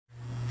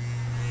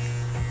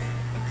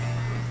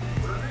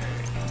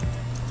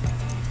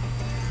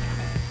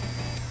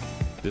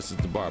This is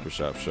the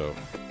Barbershop Show.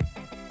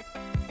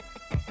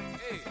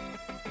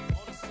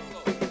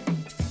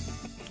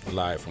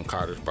 Live from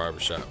Carter's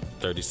Barbershop,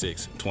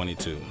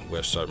 3622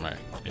 West Cermak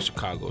in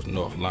Chicago's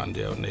North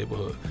Lawndale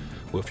neighborhood,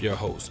 with your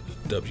host,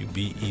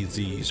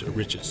 WBEZ's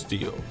Richard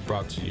Steele,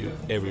 brought to you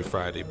every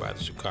Friday by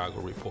the Chicago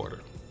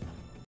Reporter.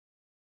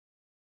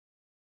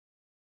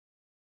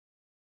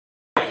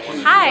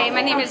 Hi,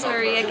 my name is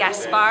Maria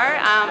Gaspar.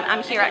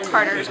 I'm here at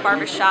Carter's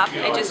Barbershop.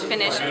 I just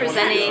finished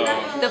presenting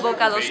the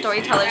Vocado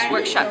Storytellers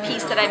workshop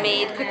piece that I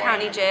made, Cook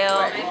County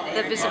Jail,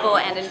 The Visible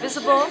and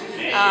Invisible.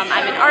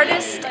 I'm an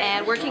artist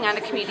and working on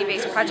a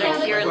community-based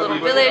project here in Little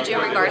Village in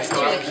regards to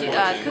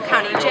the Cook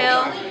County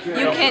Jail.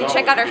 You can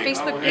check out our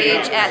Facebook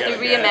page at the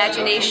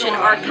Reimagination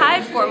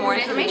Archive for more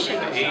information.